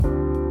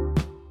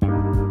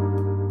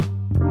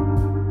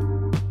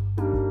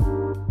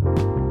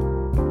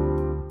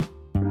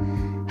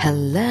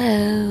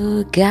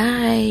Hello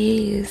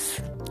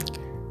guys,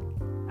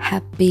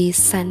 happy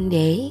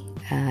Sunday.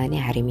 Ini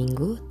hari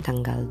Minggu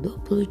tanggal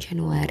 20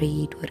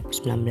 Januari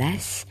 2019.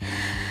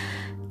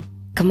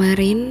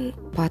 Kemarin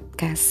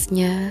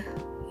podcastnya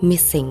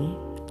missing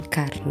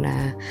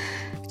karena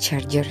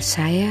charger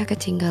saya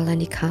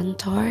ketinggalan di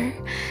kantor.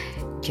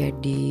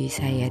 Jadi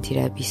saya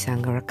tidak bisa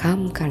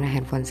ngerekam karena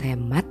handphone saya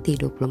mati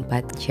 24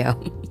 jam.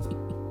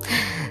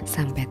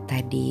 Sampai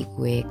tadi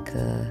gue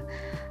ke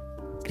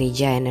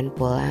gereja dan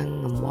pulang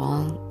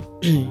nge-mall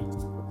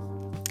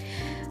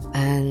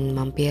dan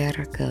mampir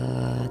ke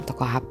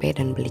toko HP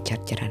dan beli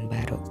chargeran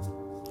baru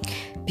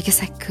because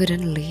I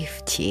couldn't leave.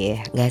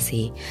 Gak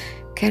sih,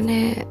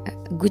 karena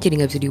gue jadi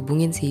gak bisa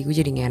dihubungin sih. Gue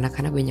jadi gak enak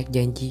karena banyak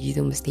janji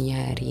gitu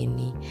mestinya hari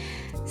ini.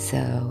 So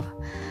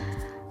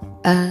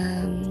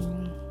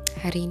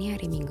hari ini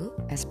hari Minggu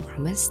as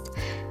promised.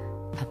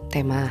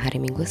 Tema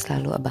hari Minggu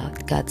selalu about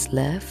God's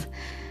love.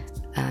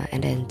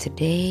 And then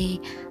today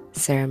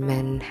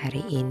sermon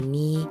hari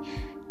ini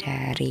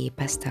dari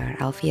Pastor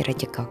Alvi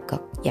Raja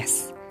Gogok.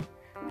 Yes,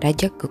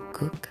 Raja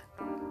Gogok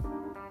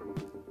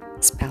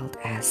spelled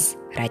as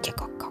Raja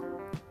Gogok,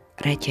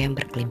 Raja yang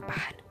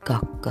berkelimpahan,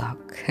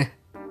 Gogok.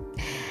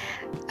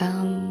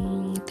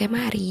 Tema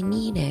hari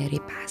ini dari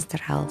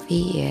Pastor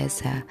Alvi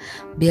is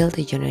build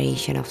a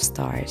generation of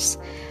stars.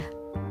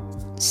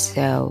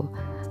 So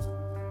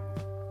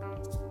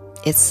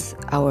it's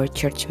our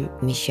church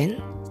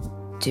mission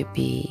to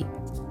be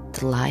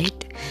the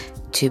light,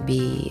 to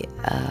be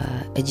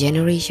a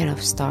generation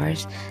of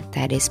stars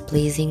that is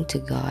pleasing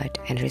to God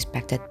and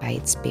respected by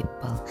its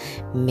people.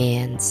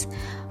 Means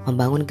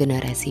membangun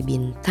generasi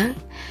bintang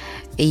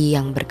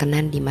yang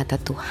berkenan di mata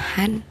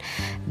Tuhan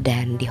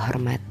dan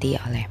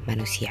dihormati oleh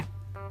manusia.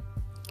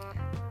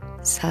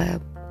 So,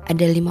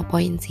 ada 5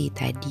 poin sih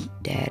tadi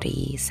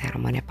dari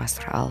sermonnya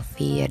Pastor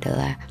Alvi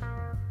adalah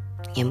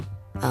yang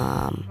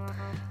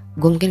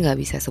gue mungkin gak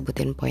bisa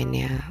sebutin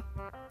poinnya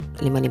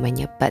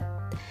 5-5-nya, but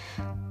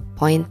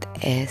point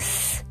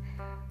is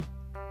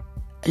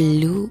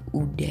lu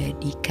udah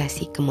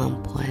dikasih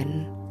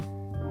kemampuan,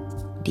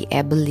 the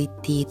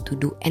ability to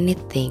do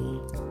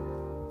anything,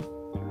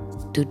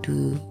 to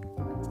do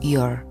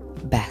your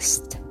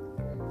best,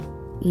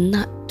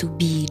 not to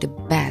be the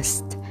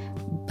best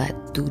but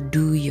to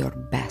do your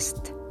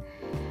best.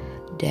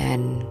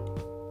 Dan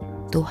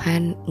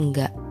Tuhan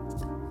enggak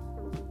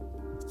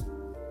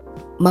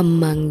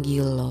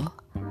memanggil lo,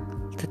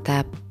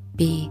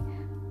 tetapi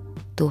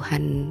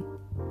Tuhan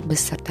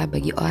beserta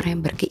bagi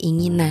orang yang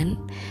berkeinginan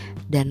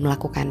dan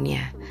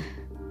melakukannya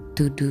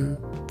to do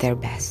their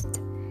best.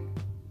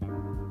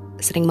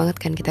 Sering banget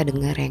kan kita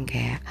dengar yang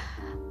kayak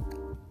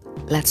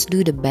let's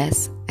do the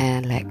best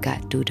and let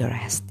God do the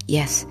rest.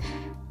 Yes,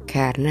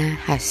 karena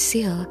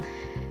hasil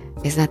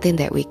is nothing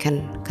that we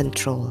can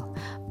control,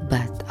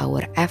 but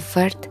our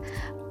effort,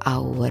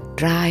 our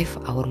drive,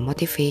 our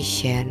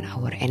motivation,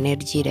 our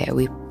energy that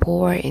we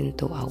pour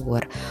into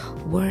our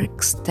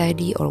work,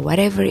 study, or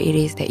whatever it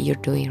is that you're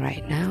doing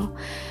right now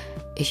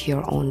is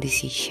your own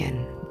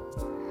decision.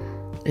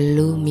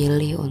 Lu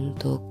milih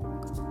untuk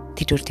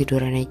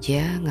tidur-tiduran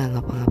aja, gak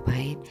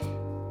ngapa-ngapain,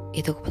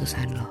 itu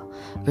keputusan lo.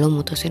 Lo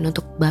mutusin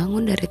untuk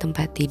bangun dari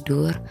tempat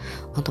tidur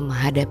untuk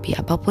menghadapi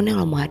apapun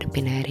yang lo mau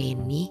hadapin hari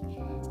ini,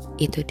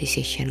 itu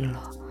decision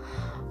lo.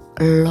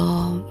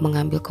 Lo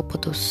mengambil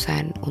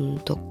keputusan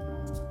untuk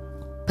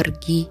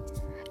pergi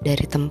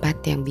dari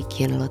tempat yang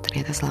bikin lo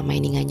ternyata selama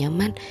ini gak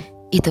nyaman,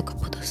 itu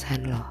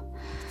keputusan lo.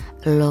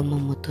 Lo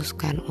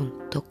memutuskan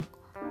untuk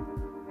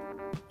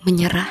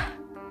menyerah,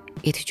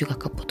 itu juga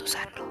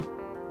keputusan lo.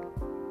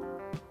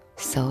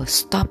 So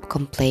stop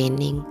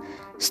complaining,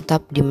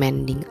 stop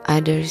demanding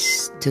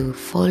others to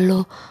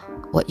follow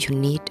what you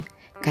need,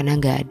 karena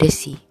gak ada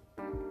sih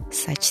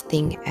such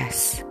thing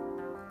as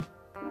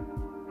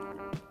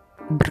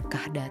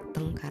berkah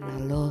datang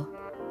karena lo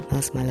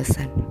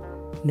males-malesan.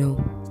 No.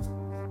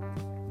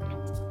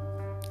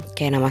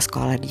 Kayak nama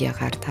sekolah di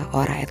Jakarta,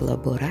 ora et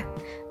labora,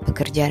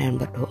 bekerja dan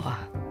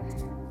berdoa.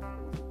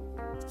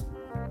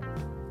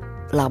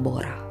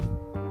 Labora,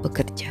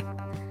 bekerja,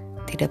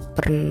 tidak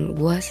pernah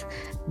puas.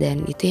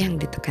 Dan itu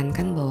yang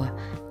ditekankan bahwa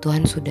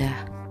Tuhan sudah,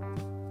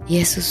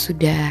 Yesus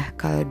sudah,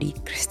 kalau di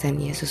Kristen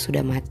Yesus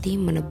sudah mati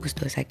menebus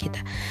dosa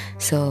kita.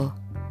 So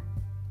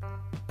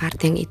part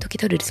yang itu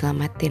kita udah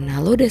diselamatin. Nah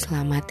lo udah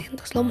selamatin,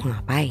 terus lo mau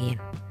ngapain?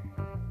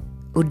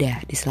 Udah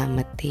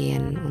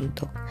diselamatin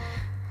untuk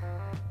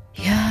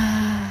ya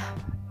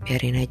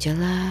biarin aja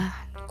lah,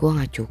 gue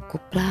gak cukup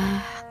lah,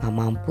 gak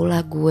mampu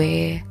lah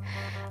gue,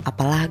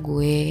 apalah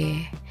gue,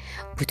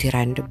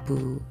 butiran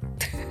debu.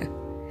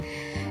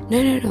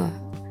 No.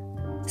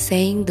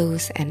 Saying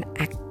those and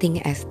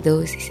acting as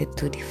those is a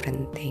two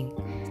different thing.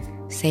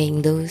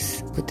 Saying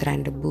those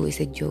butiran debu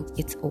is a joke,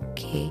 it's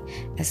okay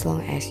as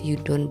long as you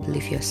don't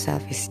believe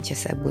yourself is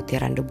just a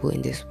butiran debu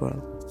in this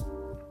world.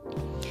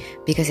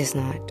 Because it's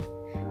not.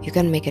 You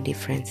can make a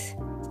difference,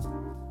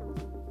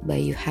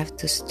 but you have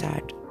to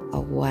start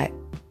of what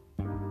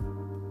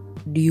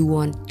do you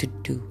want to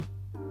do.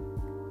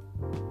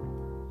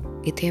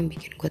 Itu yang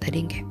bikin gue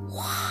tadi kayak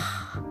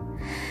wah,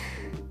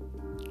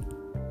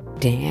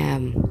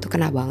 damn, itu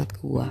kena banget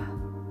ke gue.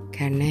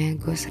 Karena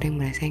gue sering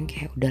merasa yang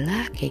kayak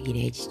udahlah kayak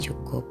gini aja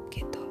cukup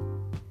gitu.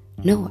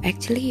 No,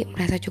 actually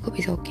merasa cukup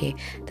is okay.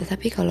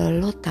 Tetapi kalau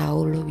lo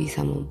tahu lo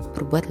bisa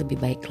berbuat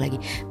lebih baik lagi,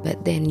 but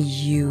then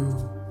you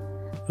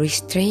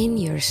restrain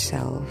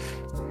yourself,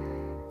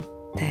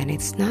 then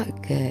it's not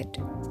good.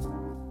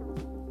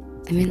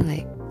 I mean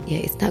like,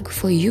 yeah, it's not good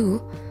for you.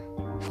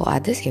 For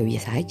others ya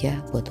biasa aja.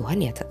 Buat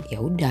Tuhan ya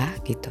udah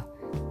gitu.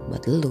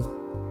 Buat lo.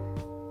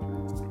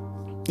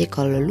 Jadi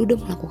kalau lu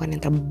udah melakukan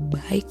yang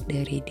terbaik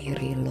dari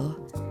diri lo,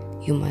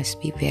 you must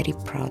be very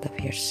proud of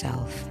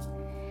yourself.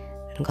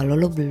 Dan kalau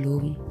lo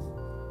belum,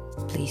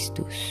 please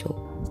do so.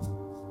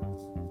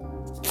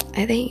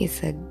 I think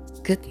it's a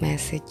good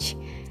message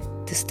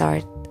to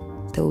start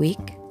the week.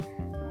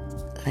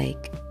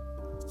 Like,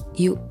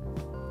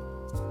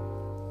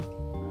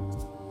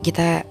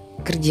 kita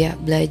kerja,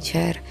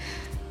 belajar,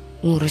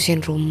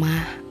 ngurusin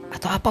rumah,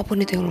 atau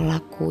apapun itu yang lo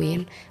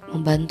lakuin,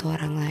 membantu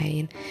orang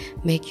lain,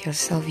 make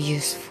yourself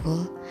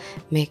useful,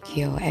 make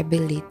your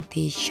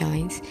ability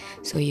shines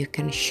so you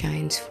can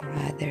shine for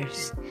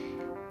others.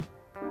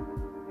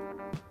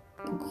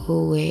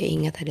 Gue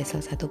ingat ada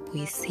salah satu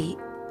puisi,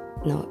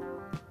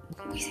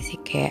 bukan puisi sih,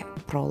 kayak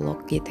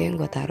prolog gitu yang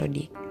gue taruh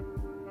di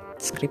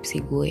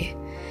skripsi gue,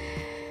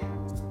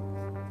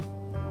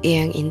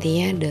 yang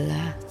intinya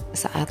adalah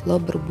saat lo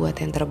berbuat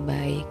yang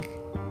terbaik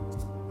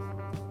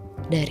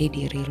dari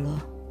diri lo,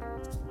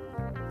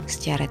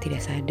 secara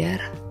tidak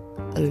sadar,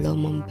 lo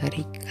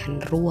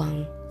memberikan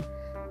ruang,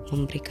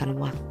 memberikan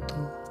waktu,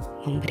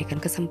 memberikan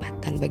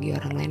kesempatan bagi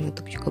orang lain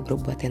untuk juga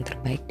berbuat yang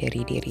terbaik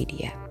dari diri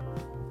dia.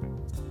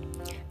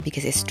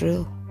 Because it's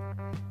true.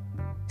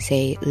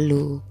 Say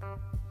lo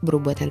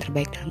berbuat yang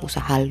terbaik dalam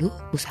usaha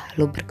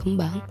lo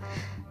berkembang,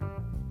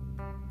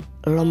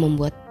 lo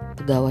membuat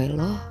pegawai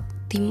lo,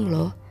 tim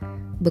lo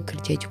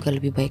bekerja juga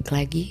lebih baik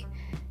lagi,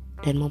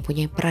 dan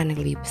mempunyai peran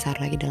yang lebih besar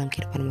lagi dalam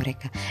kehidupan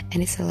mereka.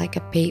 And it's like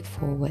a pay it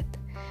forward.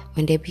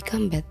 When they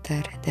become better,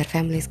 their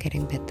family is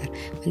getting better.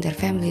 When their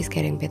family is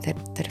getting better,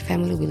 their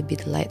family will be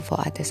the light for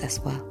others as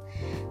well.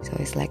 So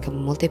it's like a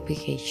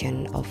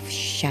multiplication of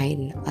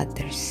shine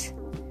others,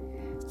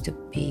 to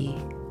be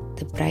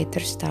the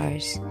brighter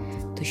stars,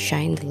 to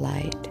shine the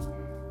light.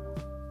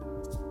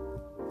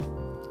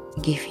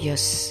 Give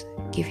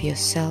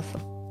yourself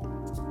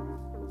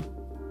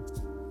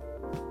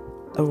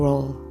a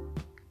role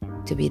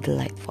to be the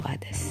light for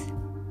others.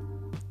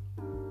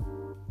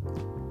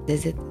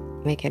 Does it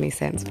make any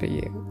sense for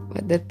you?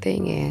 But the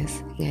thing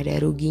is, gak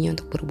ada ruginya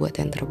untuk berbuat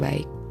yang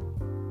terbaik.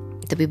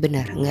 Tapi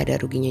benar, gak ada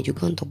ruginya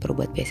juga untuk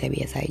berbuat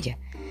biasa-biasa aja.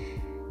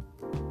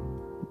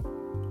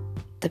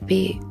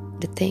 Tapi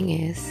the thing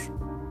is,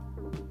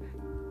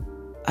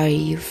 are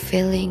you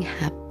feeling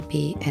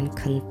happy and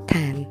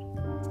content?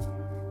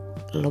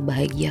 Lo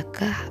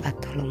bahagiakah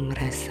atau lo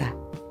merasa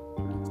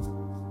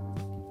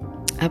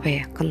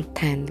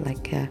content,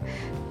 like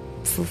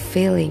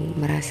fulfilling,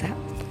 merasa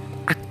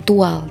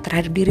aktual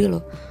terhadap diri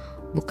lo,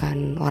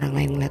 bukan orang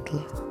lain ngeliat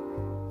lo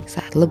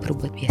saat lo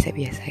berbuat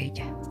biasa-biasa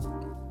aja.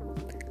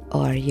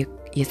 Or you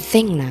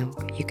think now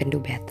you can do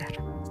better,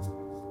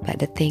 but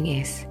the thing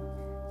is,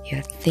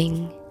 your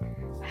thing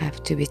have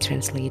to be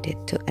translated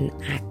to an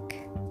act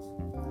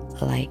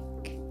like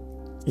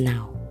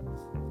now.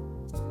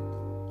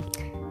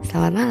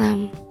 Selamat malam,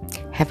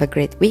 have a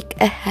great week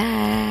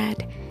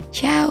ahead.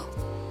 Ciao.